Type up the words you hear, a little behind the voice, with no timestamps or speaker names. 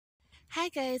Hi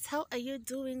guys, how are you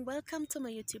doing? Welcome to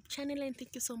my YouTube channel and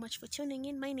thank you so much for tuning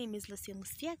in. My name is Lucia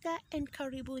Musiaga and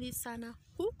karibuni sana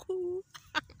huku.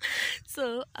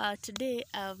 Today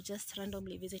I've just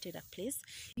randomly visited a place.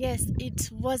 Yes, it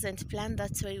wasn't planned,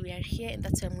 that's why we are here and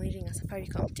that's why I'm wearing a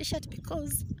Safaricom t-shirt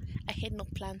because I had no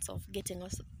plans of getting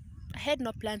us I had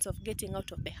no plans of getting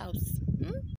out of the house.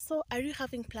 So are you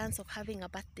having plans of having a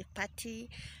birthday party?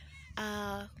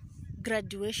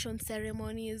 Graduation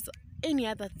ceremonies, any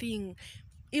other thing,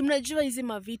 mnajua hizi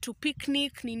mavitu,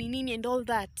 picnic nini nini and all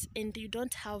that, and you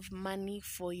don't have money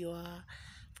for your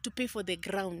to pay for the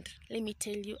ground. Let me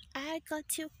tell you, I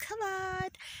got you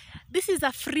covered. This is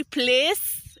a free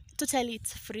place, totally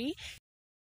it's free.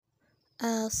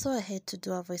 So I had to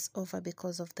do a voiceover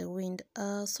because of the wind.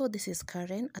 So this is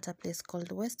Karen at a place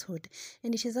called Westwood,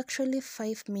 and it is actually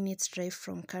 5 minutes drive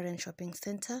from Karen Shopping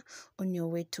Center on your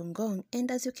way to Ngong.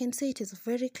 And as you can see, it is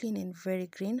very clean and very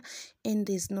green, and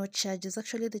there's no charges.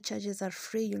 Actually, the charges are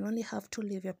free. You'll only have to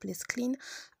leave your place clean.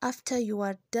 After you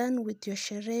are done with your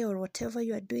sherehe or whatever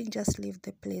you are doing, just leave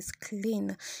the place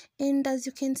clean. And as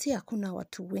you can see, hakuna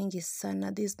watu wengi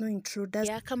sana. There's no intruders.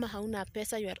 Yeah, kama hauna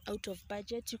pesa, you are out of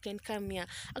budget, you can come here.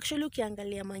 Actually,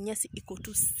 ukiangalia manyasi iko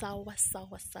tu sawa.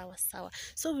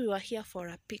 So we were here for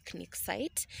a picnic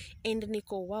site and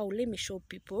niko wow, let me show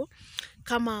people.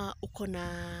 Kama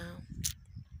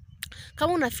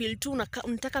una feel tu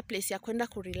unataka place ya kwenda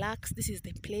ku relax, this is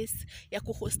the place ya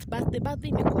ku host birthday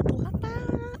imekuwa tu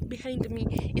hapa behind me.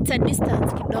 It's a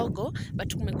distance kidogo but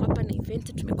tumekuwa hapa na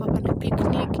event, tumekuwa hapa na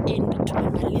picnic and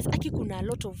tumemaliza. Aki kuna a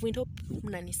lot of wind, hope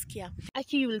mnanisikia.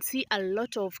 Aki you will see a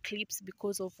lot of clips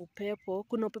because of upepo.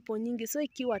 Kuna upepo nyingi, so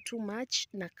ikiwa too much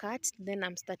na cut, then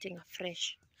I'm starting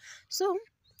afresh. So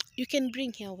you can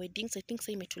bring here weddings. I think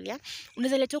so imetulia.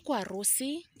 Unaweza leta kwa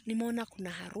harusi. Nimeona kuna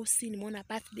harusi, nimeona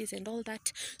birthdays and all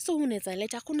that. So unaweza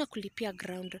leta, hakuna kulipia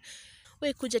ground.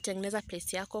 We kuja tengeneza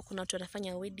place yako, kuna watu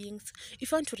wanafanya weddings.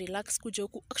 If you want to relax, kuja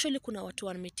huku. Actually kuna watu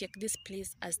take this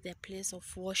place as their place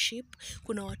of worship.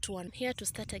 Kuna watu here to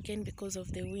start again because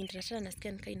of the wind. Nataka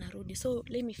nasikia nikaa inarudi. So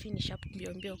let me finish up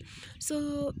mbio.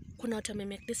 So kuna watu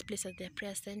make this place as their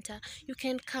prayer center. You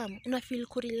can come. Una feel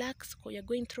ku relax, you're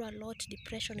going through a lot,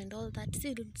 depression and all that.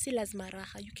 Si lazima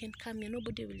raha. You can come here.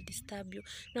 Nobody will disturb you.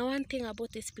 Now one thing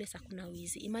about this place, hakuna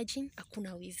wizi. Imagine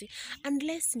hakuna wizi.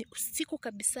 Unless ni usiku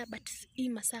kabisa, but hii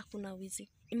masaa hakuna wizi.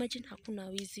 Imagine hakuna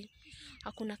wizi.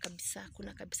 Hakuna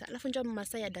kabisa. Alafu njua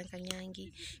Masai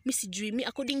adanganyangi. Mi sijui, mi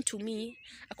according to me,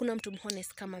 hakuna mtu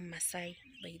honest kama Masai,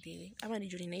 by the way. Ama ni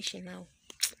juu ninaishi now.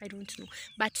 I don't know.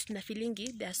 But na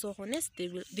feelingi, they are so honest,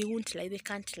 they won't lie, they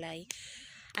can't lie.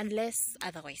 Unless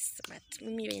otherwise. But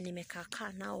mimi wenye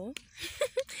nimekaa nao,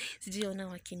 sijiona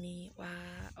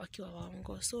wakiwa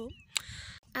waongo. So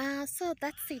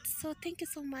that's it. So thank you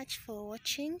so much for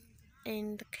watching.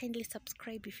 And kindly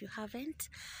subscribe if you haven't,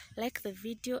 like the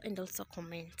video and also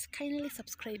comment. Kindly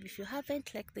subscribe if you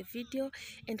haven't, like the video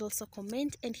and also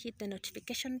comment and hit the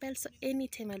notification bell so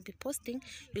anytime I'll be posting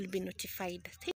you'll be notified.